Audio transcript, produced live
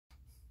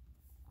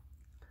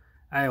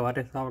Hey, what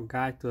is up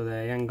guys?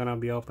 Today I'm gonna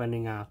be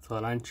opening a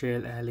Sword and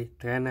Shield Elite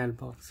Trainer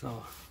box,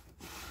 so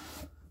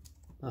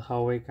that's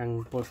how we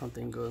can put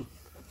something good.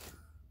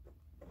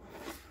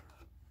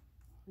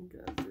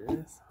 Got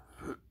this.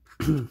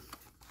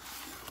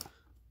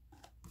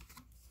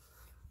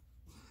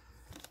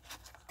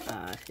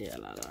 Here a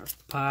lot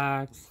of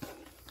packs,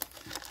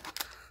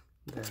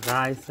 the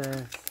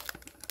dices,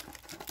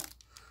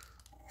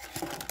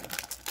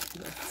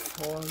 the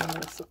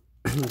folders,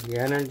 the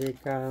energy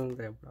can,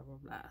 the blah blah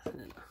blah, you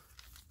know.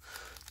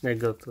 They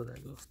go to the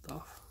good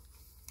stuff.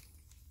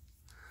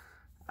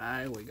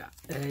 We got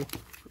 8.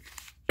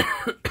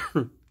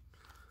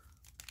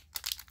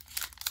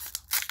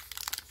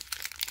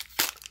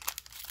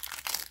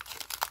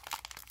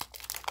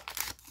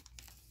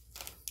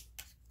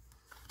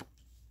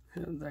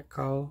 Here's the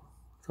code.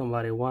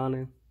 Somebody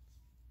wanted.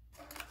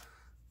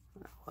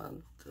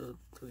 1, 2,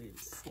 3,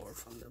 4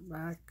 from the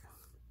back.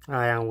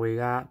 And we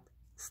got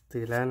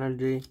Steel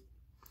Energy,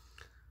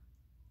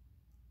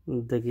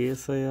 the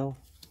Gizzle,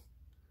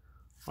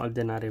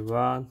 Ordinary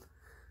Rod,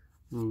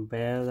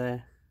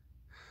 Verde,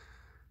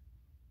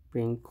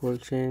 Pink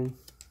Cushion,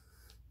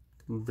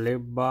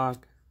 Blipbug,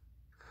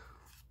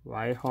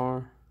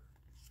 Whitehorn,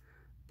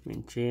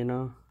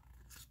 Minchino,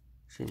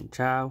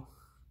 Shinchao,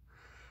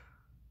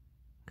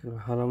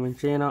 Hello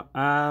Minchino,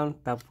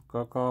 and Tapu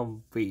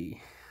Koko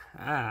V.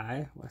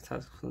 Alright, let's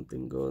have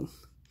something good.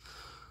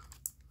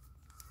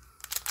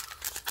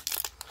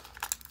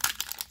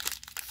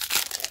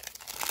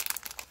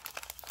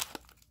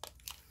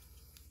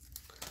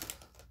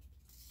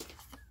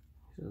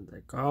 Here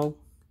they go.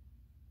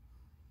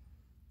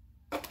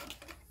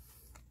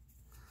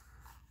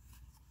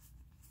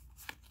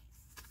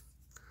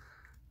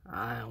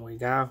 And we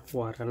got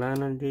Water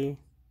Energy,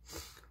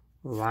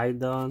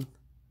 Rhydon,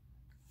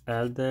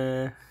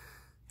 Elder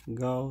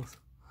Ghost,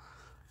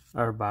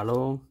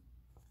 Herballoon,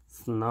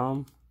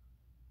 Snom,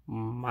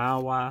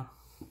 Mawa,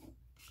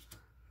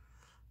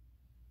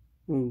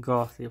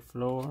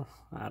 Gossifleur,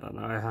 I don't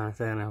know if I'm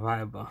saying it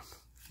right, but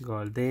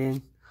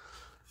Goldeen,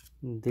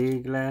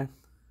 Diglett,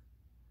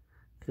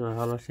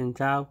 Holo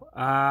Shinchao,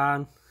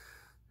 and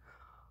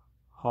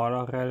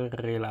Holorel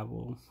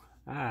Rillaboom.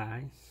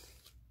 Alright.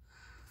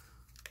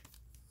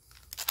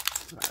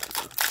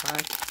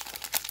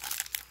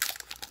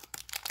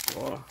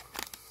 Oh,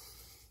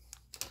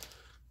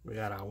 we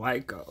got a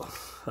white girl.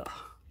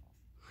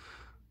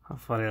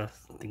 Hopefully there's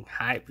something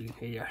hype in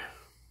here.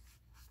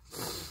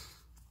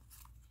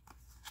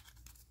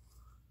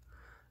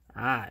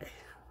 Alright,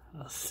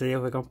 let's see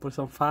if we can put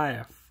some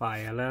fire.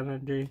 Fire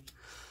Energy,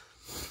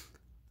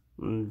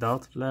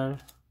 Dottler,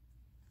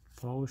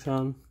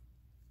 Potion,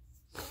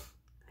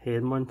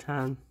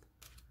 Hitmonchan,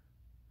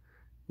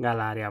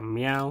 Galarian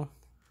Meow,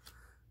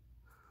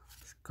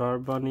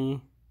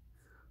 Scorbunny,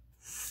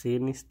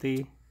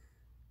 Sinisty,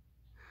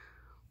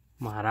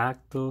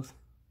 Maractus,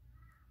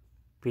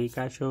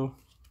 Pikachu,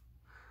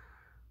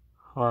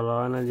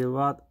 Holo Energy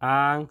Rod,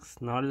 and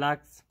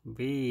Snorlax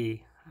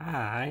V.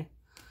 Alright,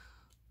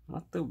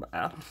 not too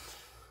bad.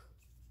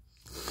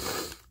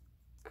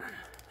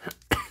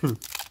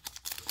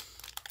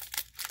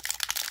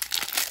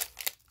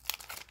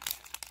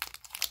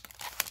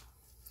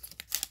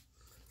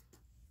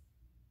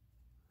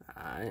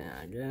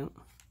 Again.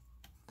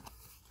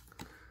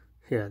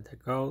 Here they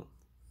go.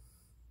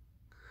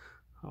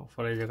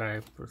 Hopefully you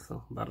guys put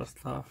some better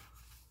stuff.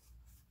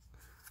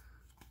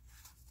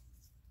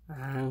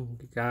 And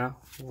we got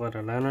Water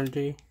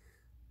Energy,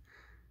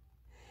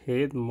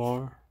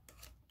 Hitmore,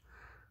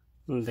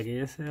 the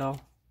Gizzle,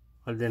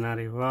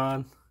 Ordinary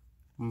Rod,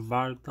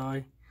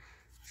 Bartoy,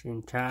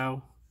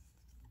 Shinchao,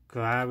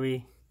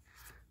 Krabby,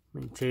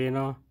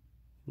 Minchino,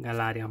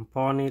 Galarian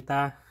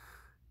Ponyta,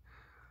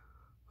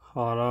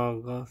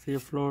 Holo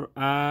Gossifleur,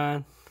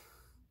 and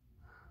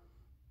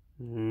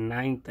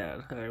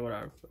Ninetale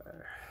regular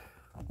fire.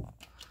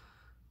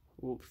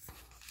 Oops,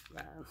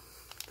 man.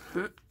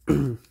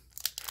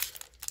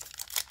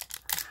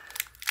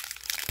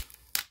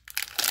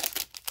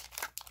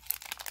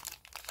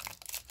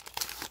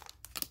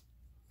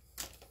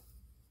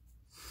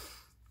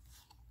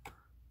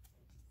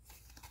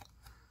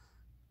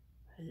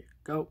 There you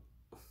go.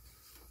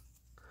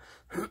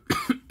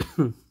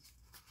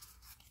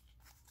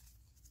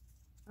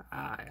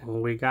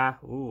 We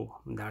got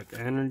Dark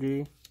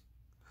Energy,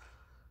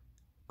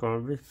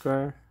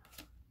 Corvisquire,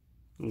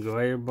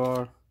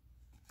 Graveler,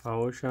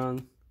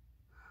 Potion,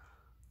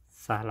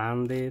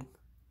 Salandit,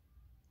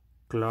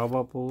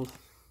 Clobbopus,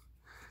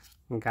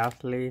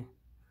 Ghastly,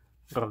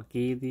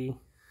 Rockidee,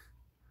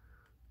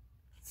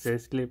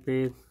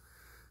 Sizzlipede,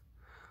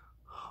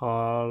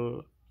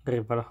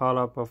 River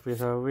Hollow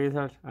Professor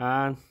Wizard,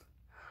 and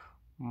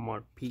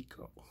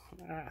Morpeko.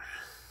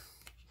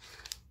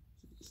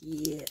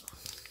 Yeah.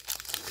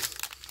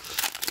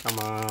 Come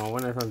on,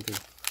 when is something?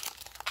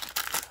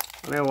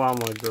 I need one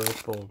more good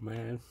pull,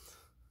 man.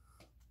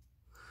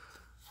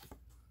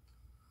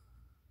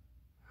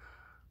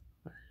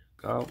 There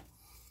you go.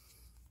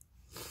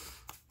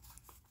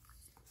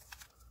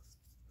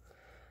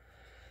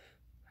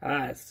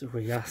 So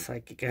we got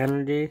Psychic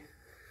Energy,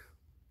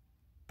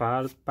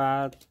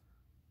 Pad,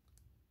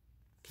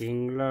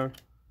 Kingler,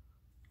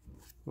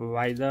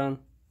 Wyden,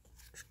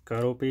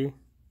 Scorpy,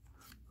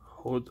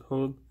 Hood,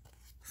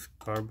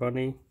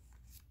 Scorbunny,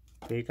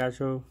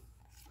 Pikachu,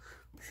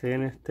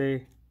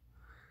 Sinistee,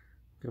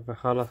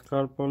 Gepejala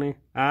Scorpony,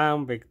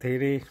 and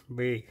Victory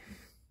B.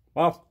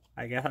 Oh,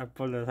 I guess I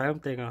pulled the same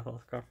thing as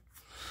Oscar.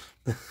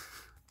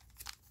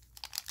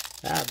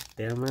 God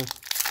damn it.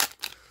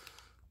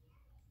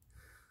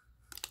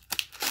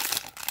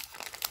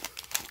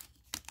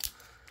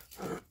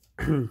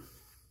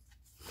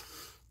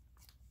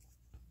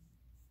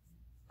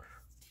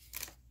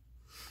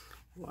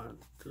 One,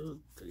 two,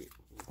 three,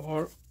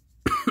 four.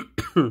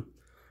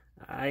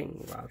 I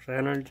Rush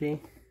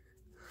Energy,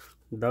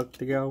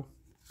 Ductio,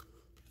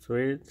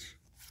 Switch,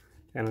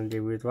 Energy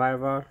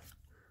Reviver,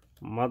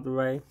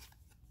 Mudray,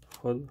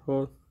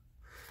 Hood,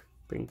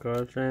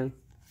 Pincushion,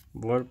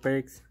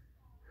 Vortex,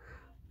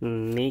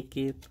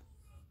 Nikit,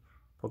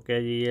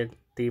 Pokegl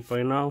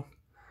 3.0,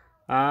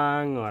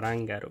 and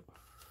Orangaru.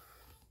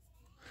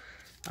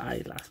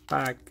 Last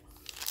pack.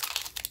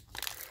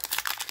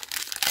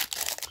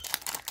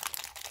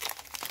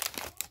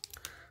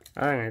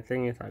 And I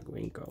think it's a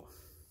Winko.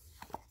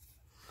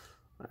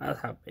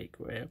 That's a big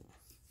rip.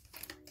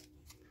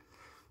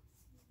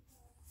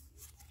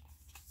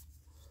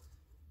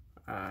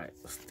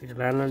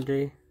 Steel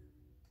Energy,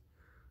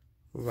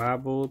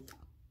 Raboot,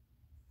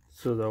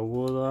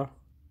 Sudowoodo,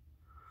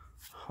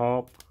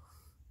 Hop,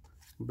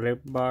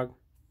 Blipbug,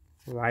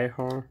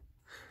 Rhyhorn,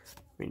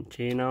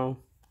 Minchino,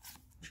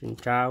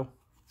 Chinchou,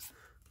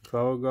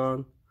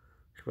 Trogon,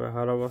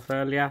 Squirrel,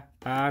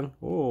 and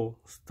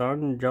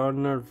Stone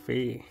Journal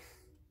V.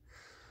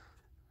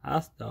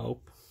 That's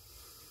dope.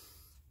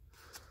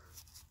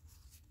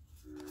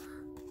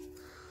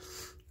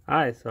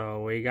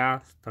 So we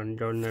got Stone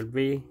Journal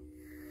V,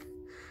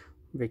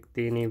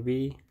 Victini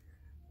V,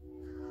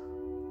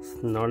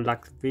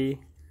 Snorlax V,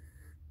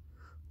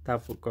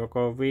 Tapu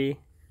Koko V,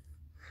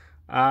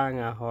 and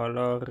a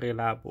Holo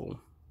Rillaboom.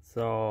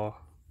 So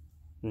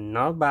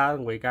not bad,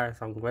 we got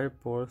some great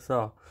pulls.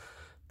 So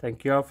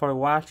thank you all for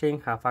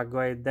watching, have a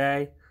great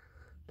day,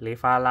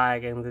 leave a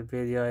like in the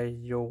video if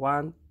you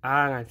want,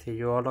 and I'll see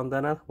you all on the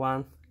next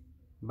one.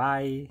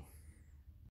 Bye.